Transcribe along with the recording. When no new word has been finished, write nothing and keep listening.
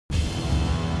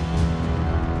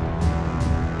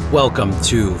Welcome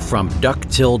to From Duck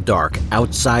Till Dark,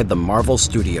 outside the Marvel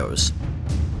Studios.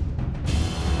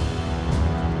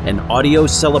 An audio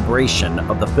celebration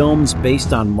of the films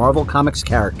based on Marvel Comics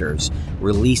characters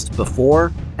released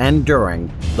before and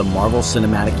during the Marvel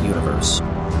Cinematic Universe.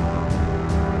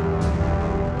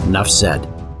 Enough said.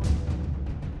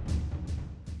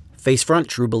 Face front,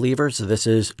 true believers, this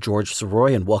is George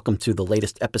Soroy, and welcome to the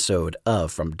latest episode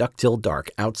of From Duck Till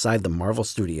Dark, outside the Marvel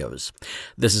Studios.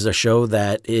 This is a show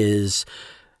that is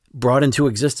brought into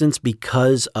existence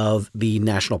because of the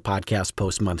National Podcast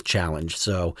Post-Month Challenge.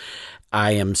 So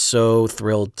I am so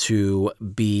thrilled to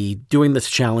be doing this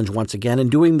challenge once again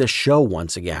and doing this show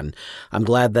once again. I'm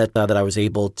glad that I was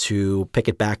able to pick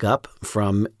it back up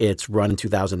from its run in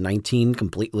 2019,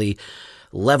 completely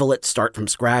level it, start from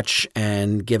scratch,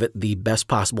 and give it the best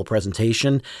possible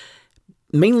presentation,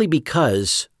 mainly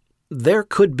because there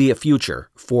could be a future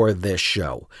for this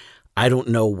show. I don't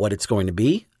know what it's going to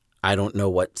be. I don't know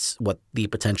what the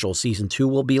potential season 2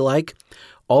 will be like.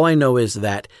 All I know is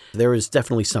that there is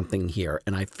definitely something here,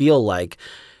 and I feel like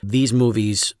these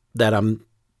movies that I'm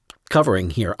covering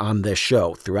here on this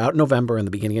show throughout November and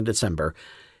the beginning of December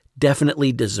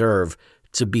definitely deserve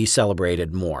to be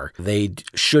celebrated more. They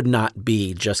should not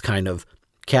be just kind of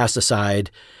cast aside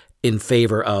in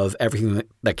favor of everything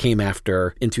that came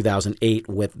after in 2008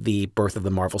 with the birth of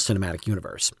the Marvel Cinematic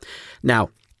Universe. Now,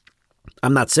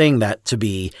 I'm not saying that to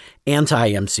be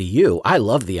anti-MCU. I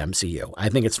love the MCU. I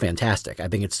think it's fantastic. I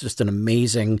think it's just an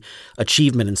amazing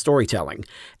achievement in storytelling.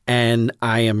 And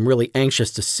I am really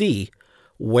anxious to see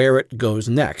where it goes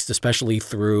next, especially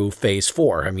through Phase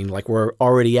 4. I mean, like, we're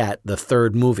already at the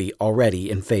third movie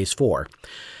already in Phase 4.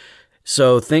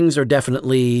 So things are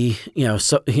definitely,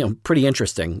 pretty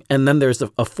interesting. And then there's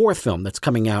a fourth film that's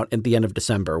coming out at the end of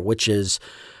December, which is,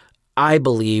 I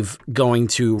believe, going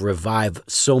to revive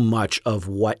so much of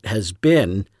what has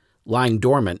been lying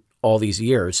dormant all these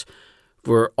years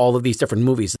for all of these different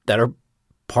movies that are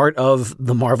part of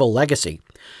the Marvel legacy.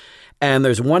 And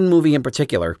there's one movie in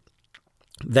particular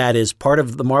that is part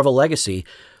of the Marvel legacy,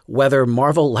 whether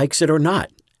Marvel likes it or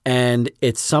not. And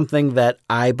it's something that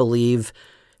I believe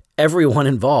everyone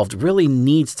involved really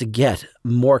needs to get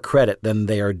more credit than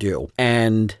they are due.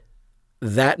 And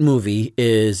that movie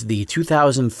is the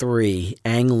 2003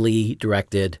 Ang Lee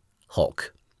directed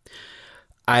Hulk.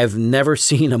 I've never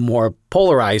seen a more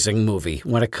polarizing movie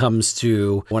when it comes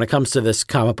to this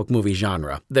comic book movie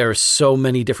genre. There are so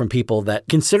many different people that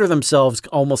consider themselves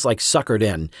almost like suckered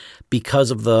in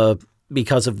because of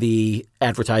the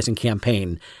advertising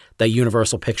campaign that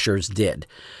Universal Pictures did.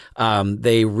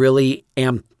 They really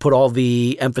put all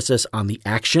the emphasis on the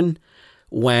action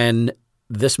when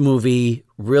this movie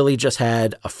really just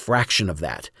had a fraction of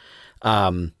that.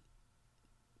 But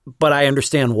I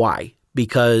understand why.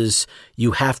 Because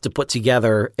you have to put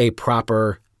together a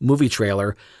proper movie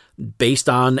trailer based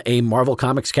on a Marvel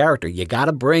Comics character. You got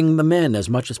to bring them in as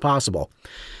much as possible.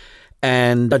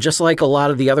 And just like a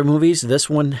lot of the other movies, this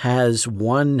one has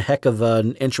one heck of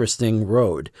an interesting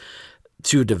road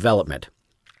to development.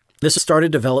 This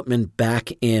started development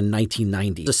back in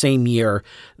 1990, the same year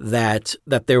that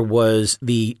there was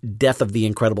the Death of the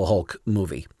Incredible Hulk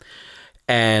movie.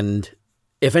 And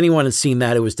if anyone has seen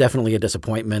that, it was definitely a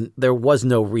disappointment. There was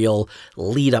no real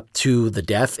lead up to the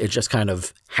death. It just kind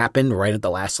of happened right at the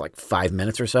last 5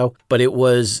 minutes or so. But it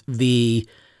was the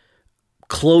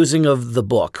closing of the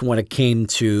book when it came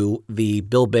to the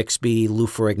Bill Bixby, Lou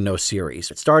Ferrigno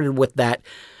series. It started with that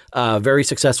very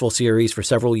successful series for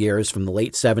several years from the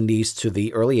late 70s to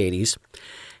the early 80s.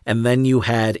 And then you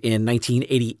had in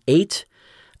 1988,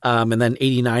 and then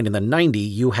 89 and then 90,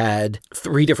 you had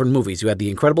three different movies. You had The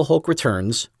Incredible Hulk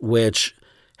Returns, which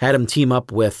had him team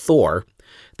up with Thor.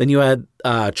 Then you had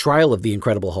Trial of the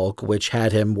Incredible Hulk, which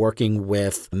had him working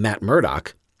with Matt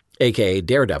Murdock, a.k.a.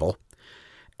 Daredevil.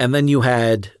 And then you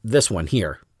had this one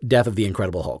here, Death of the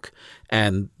Incredible Hulk.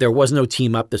 And there was no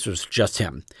team up. This was just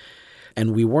him.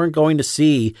 And we weren't going to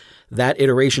see that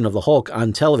iteration of the Hulk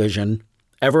on television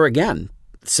ever again.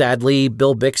 Sadly,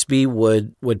 Bill Bixby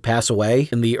would pass away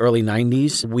in the early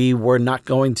 90s. We were not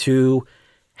going to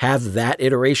have that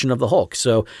iteration of the Hulk.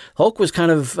 So Hulk was kind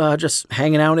of just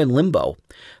hanging out in limbo.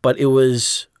 But it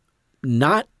was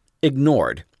not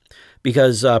ignored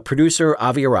because producer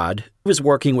Avi Arad was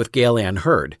working with Gale Anne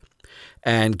Hurd.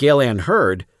 And Gale Anne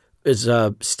Hurd is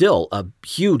still a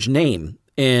huge name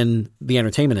in the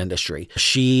entertainment industry.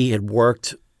 She had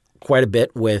worked quite a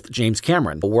bit with James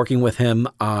Cameron, working with him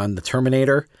on The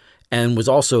Terminator, and was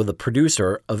also the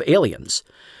producer of Aliens.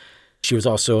 She was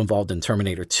also involved in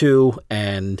Terminator 2,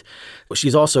 and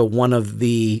she's also one of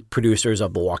the producers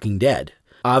of The Walking Dead.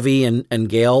 Avi and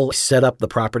Gail set up the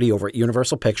property over at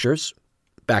Universal Pictures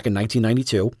back in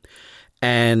 1992.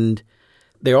 And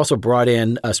they also brought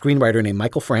in a screenwriter named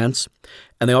Michael France,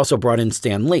 and they also brought in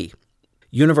Stan Lee.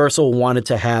 Universal wanted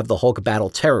to have the Hulk battle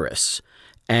terrorists,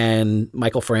 and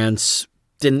Michael France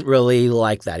didn't really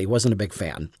like that. He wasn't a big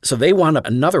fan. So they wound up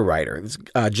another writer,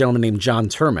 a gentleman named John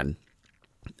Turman,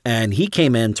 and he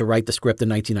came in to write the script in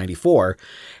 1994,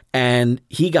 and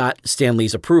he got Stan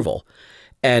Lee's approval.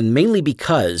 And mainly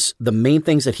because the main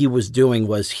things that he was doing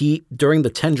was during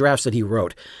the 10 drafts that he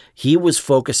wrote, he was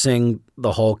focusing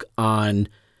the Hulk on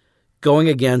going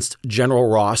against General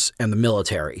Ross and the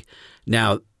military.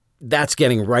 Now, that's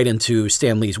getting right into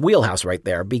Stan Lee's wheelhouse right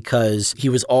there, because he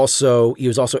was also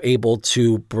able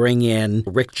to bring in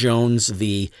Rick Jones,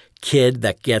 the kid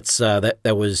that gets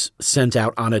that was sent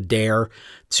out on a dare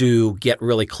to get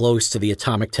really close to the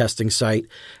atomic testing site,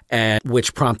 and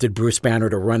which prompted Bruce Banner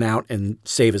to run out and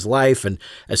save his life. And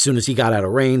as soon as he got out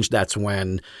of range, that's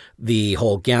when the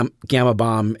whole gamma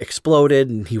bomb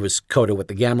exploded, and he was coated with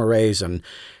the gamma rays, and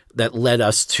that led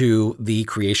us to the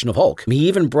creation of Hulk. He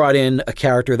even brought in a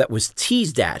character that was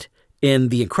teased at in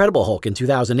The Incredible Hulk in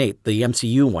 2008, the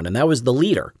MCU one, and that was the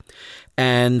Leader.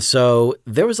 And so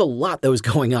there was a lot that was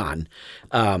going on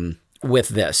with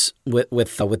this,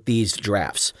 with these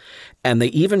drafts. And they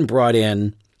even brought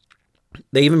in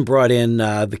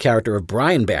the character of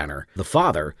Brian Banner, the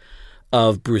father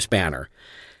of Bruce Banner.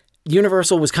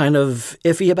 Universal was kind of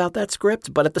iffy about that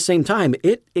script, but at the same time,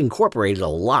 it incorporated a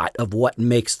lot of what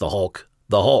makes the Hulk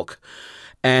the Hulk.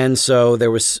 And so there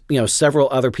was, several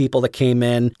other people that came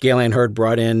in. Gale Anne Hurd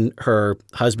brought in her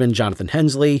husband, Jonathan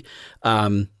Hensley.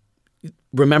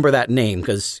 Remember that name,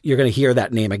 because you're going to hear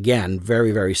that name again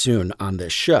very, very soon on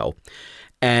this show.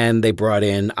 And they brought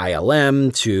in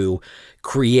ILM to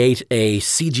create a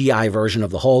CGI version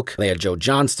of the Hulk. They had Joe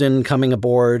Johnston coming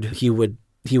aboard. He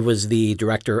was the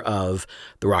director of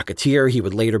The Rocketeer. He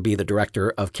would later be the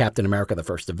director of Captain America: The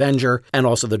First Avenger, and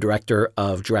also the director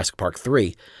of Jurassic Park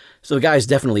 3. So the guy's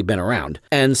definitely been around.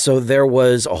 And so there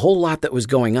was a whole lot that was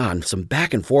going on, some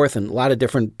back and forth and a lot of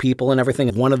different people and everything.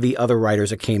 One of the other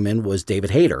writers that came in was David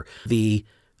Hayter, the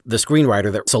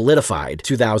screenwriter that solidified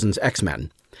 2000's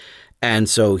X-Men. And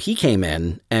so he came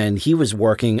in and he was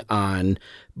working on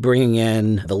bringing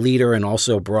in the Leader, and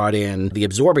also brought in the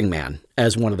Absorbing Man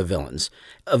as one of the villains.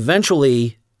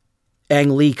 Eventually,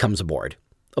 Ang Lee comes aboard,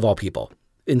 of all people,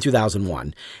 in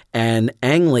 2001. And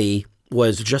Ang Lee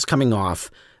was just coming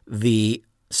off the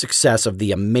success of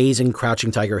the amazing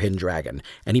Crouching Tiger, Hidden Dragon.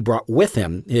 And he brought with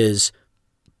him his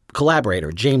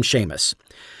collaborator, James Schamus.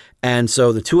 And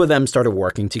so the two of them started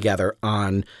working together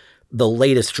on the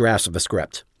latest drafts of the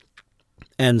script.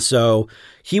 And so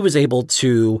he was able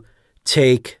to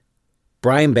take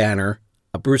Brian Banner,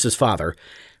 Bruce's father,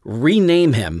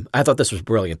 rename him. I thought this was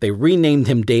brilliant. They renamed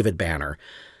him David Banner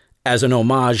as an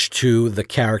homage to the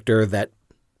character that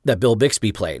Bill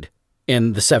Bixby played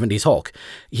in the 70s Hulk.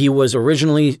 He was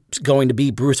originally going to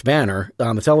be Bruce Banner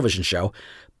on the television show,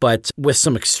 but with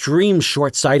some extreme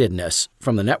short-sightedness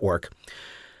from the network,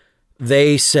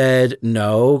 they said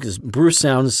no, because Bruce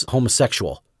sounds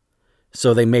homosexual.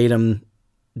 So they made him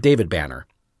David Banner,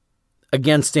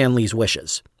 against Stan Lee's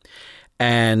wishes.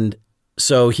 And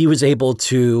so he was able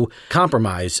to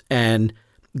compromise and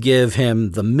give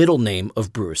him the middle name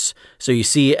of Bruce. So you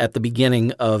see at the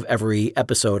beginning of every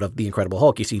episode of The Incredible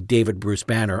Hulk, you see David Bruce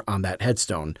Banner on that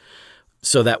headstone.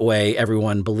 So that way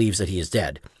everyone believes that he is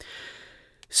dead.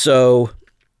 So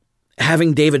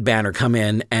having David Banner come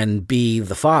in and be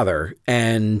the father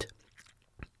and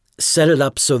set it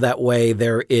up so that way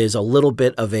there is a little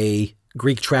bit of a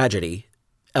Greek tragedy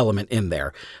element in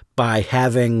there by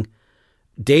having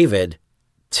David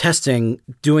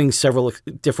doing several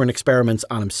different experiments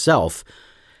on himself,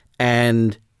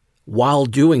 and while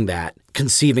doing that,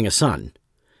 conceiving a son.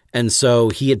 And so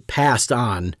he had passed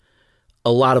on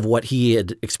a lot of what he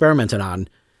had experimented on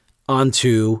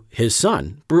onto his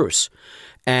son, Bruce.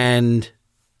 And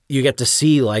you get to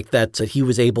see like that he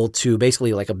was able to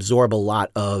basically like absorb a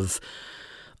lot of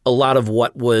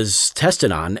what was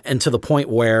tested on, and to the point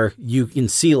where you can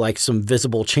see like some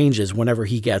visible changes whenever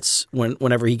he gets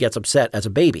upset as a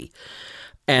baby.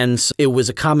 And so it was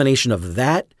a combination of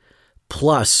that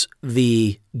plus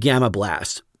the gamma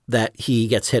blast that he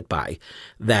gets hit by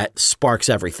that sparks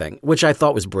everything, which I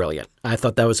thought was brilliant. I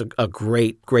thought that was a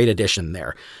great addition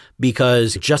there,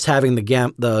 because just having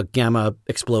the gamma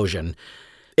explosion,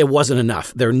 it wasn't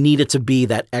enough. There needed to be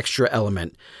that extra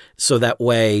element, so that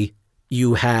way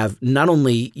you have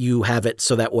it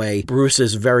so that way Bruce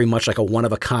is very much like a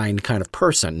one-of-a-kind kind of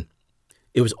person.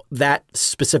 It was that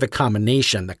specific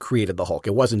combination that created the Hulk.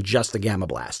 It wasn't just the gamma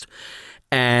blast.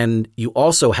 And you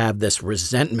also have this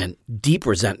resentment, deep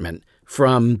resentment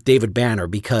from David Banner,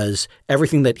 because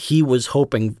everything that he was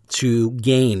hoping to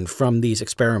gain from these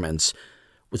experiments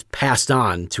was passed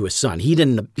on to his son. He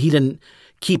didn't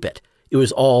keep it. It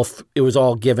was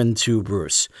all given to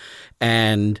Bruce.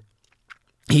 And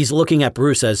he's looking at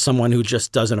Bruce as someone who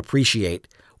just doesn't appreciate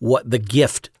what the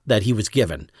gift that he was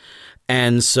given.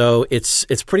 And so it's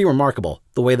pretty remarkable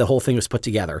the way the whole thing was put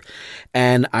together.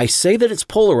 And I say that it's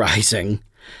polarizing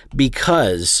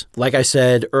because, like I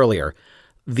said earlier,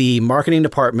 the marketing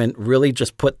department really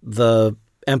just put the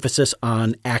emphasis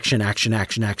on action, action,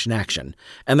 action, action, action.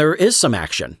 And there is some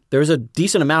action. There's a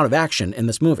decent amount of action in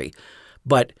this movie,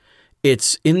 but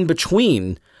it's in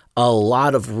between a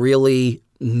lot of really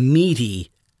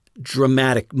meaty,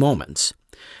 dramatic moments.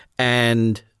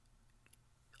 And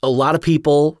a lot of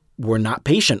people were not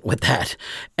patient with that.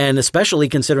 And especially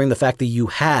considering the fact that you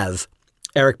have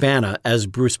Eric Bana as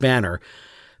Bruce Banner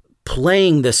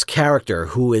playing this character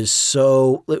who is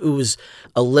it was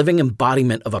a living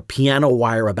embodiment of a piano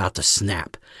wire about to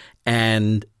snap.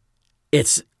 And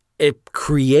it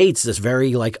creates this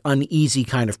very like uneasy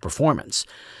kind of performance.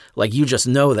 Like you just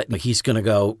know that he's going to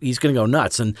go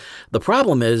nuts. And the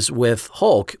problem is with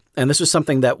Hulk, and this was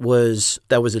something that was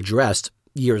addressed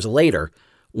years later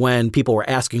when people were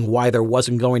asking why there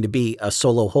wasn't going to be a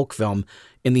solo Hulk film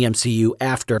in the MCU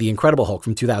after The Incredible Hulk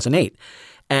from 2008.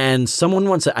 And someone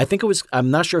once said,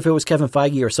 I'm not sure if it was Kevin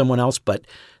Feige or someone else, but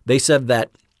they said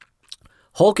that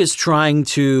Hulk is trying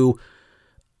to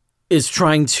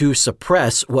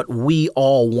suppress what we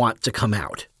all want to come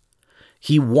out.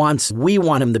 We want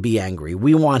him to be angry.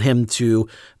 We want him to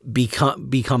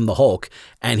become the Hulk,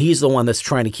 and he's the one that's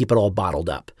trying to keep it all bottled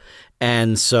up.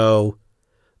 And so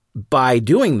by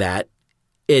doing that,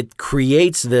 it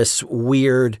creates this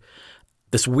weird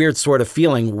sort of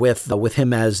feeling with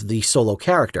him as the solo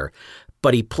character,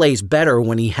 but he plays better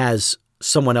when he has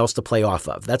someone else to play off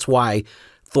of. That's why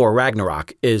Thor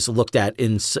Ragnarok is looked at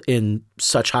in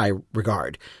such high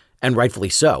regard, and rightfully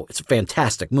so. It's a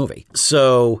fantastic movie.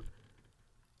 So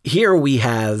here we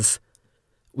have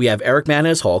Eric Bana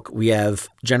as Hulk, we have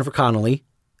Jennifer Connelly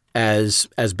as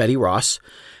Betty Ross,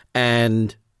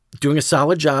 and doing a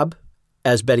solid job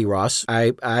as Betty Ross.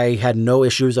 I had no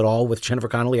issues at all with Jennifer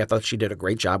Connelly. I thought she did a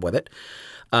great job with it.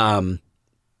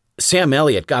 Sam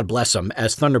Elliott, God bless him,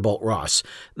 as Thunderbolt Ross.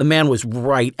 The man was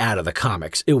right out of the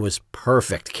comics. It was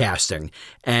perfect casting.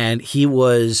 And he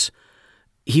was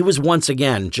once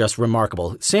again just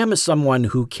remarkable. Sam is someone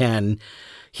who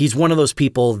he's one of those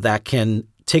people that can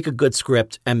take a good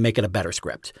script and make it a better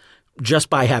script just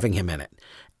by having him in it.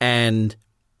 And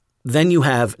then you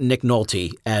have Nick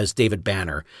Nolte as David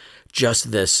Banner.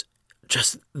 Just this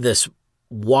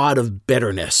wad of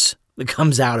bitterness that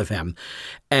comes out of him.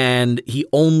 And he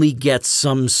only gets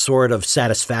some sort of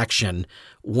satisfaction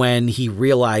when he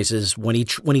realizes, when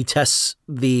he tests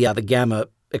the gamma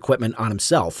equipment on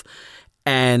himself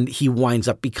and he winds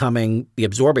up becoming the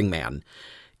Absorbing Man.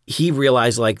 He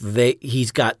realized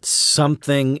he's got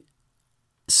something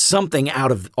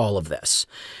out of all of this.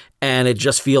 And it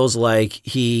just feels like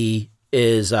he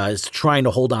is trying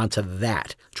to hold on to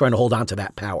that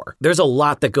power. There's a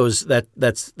lot that goes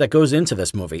into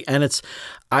this movie, and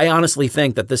I honestly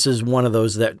think that this is one of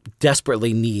those that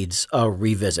desperately needs a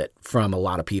revisit from a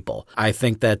lot of people. I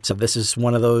think that this is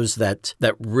one of those that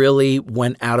really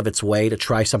went out of its way to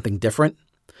try something different.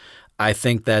 I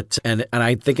think that, and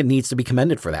I think it needs to be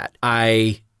commended for that.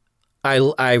 I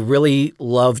really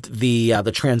loved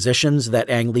the transitions that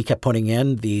Ang Lee kept putting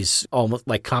in, these almost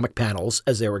like comic panels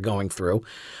as they were going through.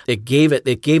 It gave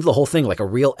the whole thing like a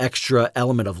real extra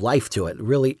element of life to it,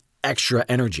 really extra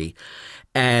energy.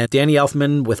 And Danny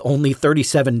Elfman, with only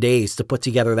 37 days to put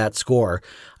together that score,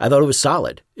 I thought it was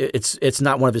solid. It's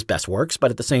not one of his best works,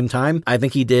 but at the same time, I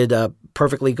think he did a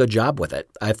perfectly good job with it.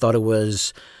 I thought it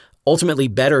was ultimately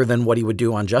better than what he would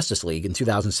do on Justice League in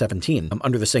 2017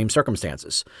 under the same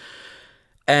circumstances.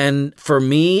 And for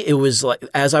me, it was like,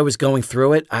 as I was going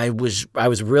through it, I was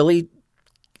really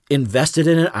invested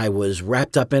in it. I was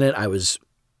wrapped up in it. I was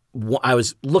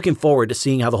looking forward to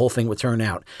seeing how the whole thing would turn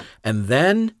out. And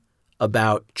then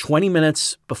about 20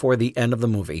 minutes before the end of the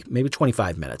movie, maybe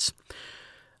 25 minutes,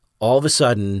 all of a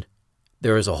sudden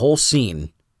there is a whole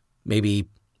scene, maybe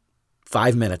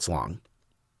 5 minutes long.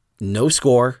 No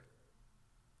score,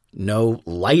 no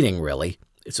lighting really.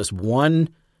 It's just one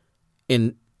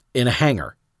in a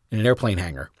hangar, in an airplane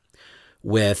hangar,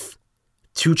 with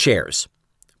two chairs.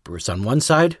 Bruce on one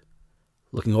side,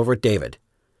 looking over at David.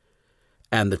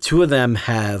 And the two of them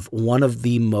have one of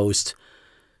the most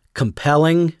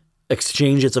compelling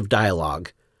exchanges of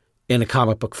dialogue in a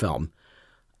comic book film.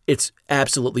 It's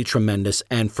absolutely tremendous.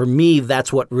 And for me,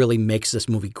 that's what really makes this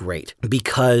movie great,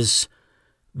 because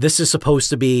this is supposed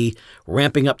to be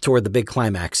ramping up toward the big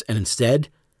climax, and instead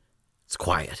it's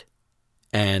quiet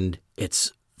and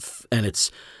it's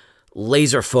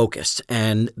laser focused,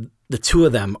 and the two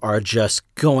of them are just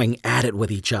going at it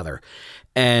with each other.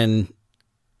 And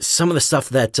some of the stuff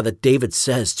that David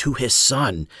says to his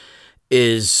son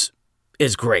is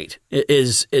great.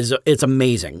 It's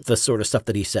amazing, the sort of stuff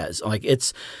that he says. Like,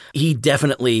 he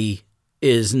definitely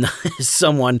is not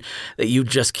someone that you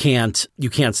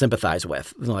can't sympathize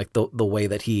with. Like the way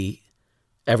that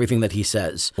everything that he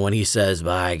says. When he says,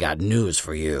 "I got news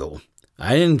for you.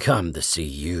 I didn't come to see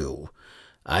you.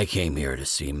 I came here to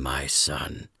see my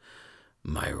son,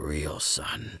 my real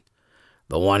son,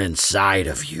 the one inside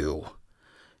of you.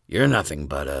 You're nothing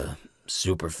but a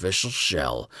superficial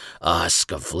shell, a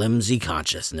husk of flimsy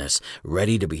consciousness,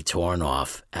 ready to be torn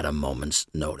off at a moment's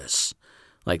notice."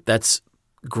 Like, that's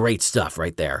great stuff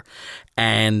right there.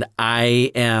 And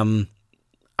I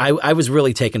was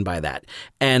really taken by that.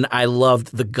 And I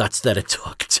loved the guts that it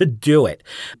took to do it.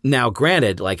 Now,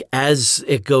 granted, like, as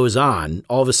it goes on,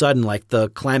 all of a sudden, like, the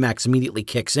climax immediately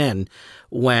kicks in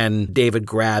when David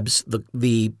grabs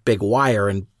the big wire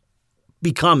and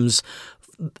becomes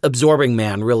Absorbing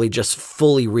Man, really just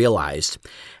fully realized.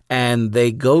 And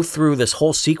they go through this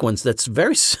whole sequence that's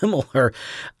very similar.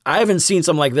 I haven't seen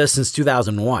something like this since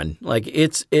 2001. Like,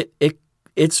 it's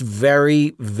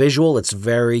very visual. It's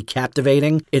very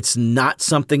captivating. It's not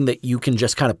something that you can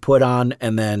just kind of put on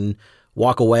and then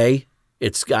walk away.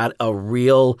 It's got a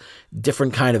real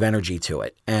different kind of energy to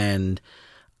it. And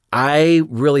I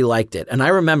really liked it. And I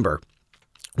remember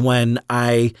when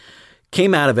I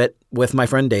came out of it with my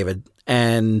friend David,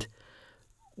 and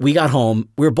we got home,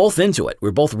 we were both into it. We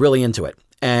were both really into it.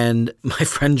 And my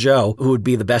friend Joe, who would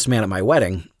be the best man at my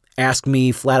wedding, asked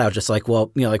me flat out, just like,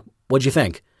 "Well, like, what'd you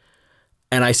think?"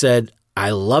 And I said,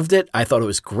 "I loved it. I thought it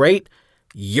was great.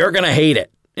 You're going to hate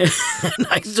it." And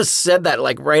I just said that,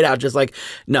 like, right out, just like,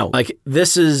 no, like,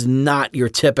 this is not your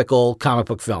typical comic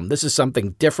book film. This is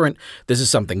something different. This is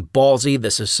something ballsy.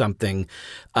 This is something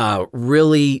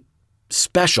really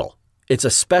special. It's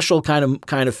a special kind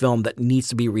of film that needs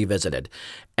to be revisited.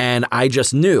 And I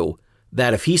just knew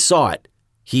that if he saw it,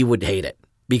 he would hate it,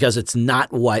 because it's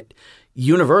not what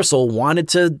Universal wanted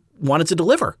to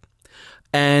deliver.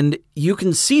 And you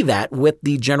can see that with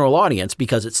the general audience,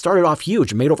 because it started off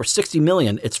huge. It made over $60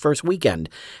 million its first weekend,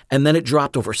 and then it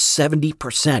dropped over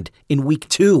 70% in week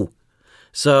 2.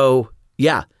 So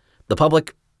yeah, the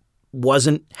public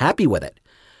wasn't happy with it,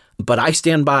 but I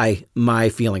stand by my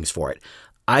feelings for it.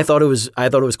 I thought it was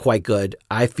quite good.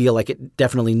 I feel like it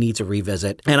definitely needs a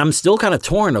revisit, and I'm still kind of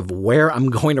torn of where I'm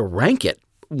going to rank it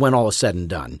when all is said and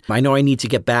done. I know I need to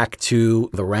get back to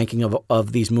the ranking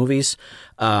of these movies.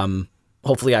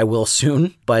 Hopefully I will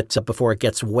soon, but before it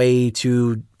gets way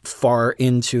too far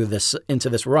into this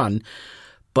run.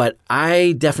 But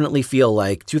I definitely feel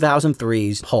like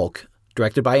 2003's Hulk,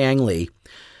 directed by Ang Lee,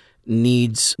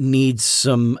 needs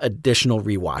some additional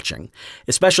rewatching,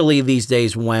 especially these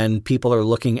days when people are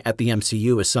looking at the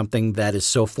MCU as something that is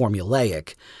so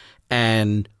formulaic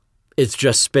and it's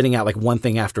just spitting out like one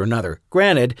thing after another.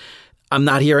 Granted, I'm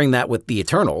not hearing that with the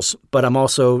Eternals, but I'm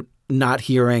also not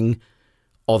hearing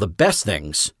all the best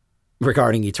things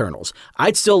regarding Eternals.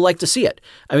 I'd still like to see it.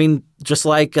 I mean, just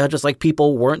like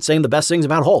people weren't saying the best things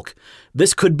about Hulk.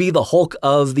 This could be the Hulk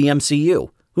of the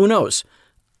MCU. Who knows?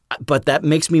 But that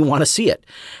makes me want to see it.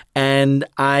 And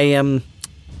I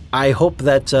hope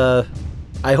that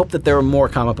there are more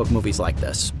comic book movies like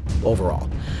this overall.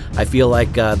 I feel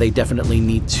like they definitely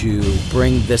need to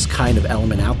bring this kind of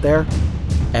element out there.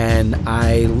 And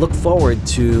I look forward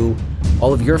to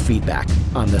all of your feedback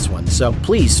on this one. So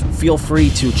please feel free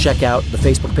to check out the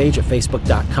Facebook page at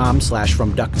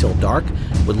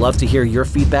facebook.com/FromDuckTillDark. Would love to hear your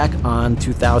feedback on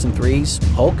 2003's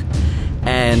Hulk.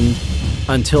 And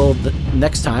until the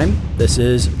next time, this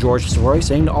is George Soroy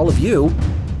saying to all of you,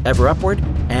 ever upward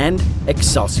and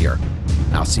Excelsior.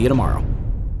 I'll see you tomorrow.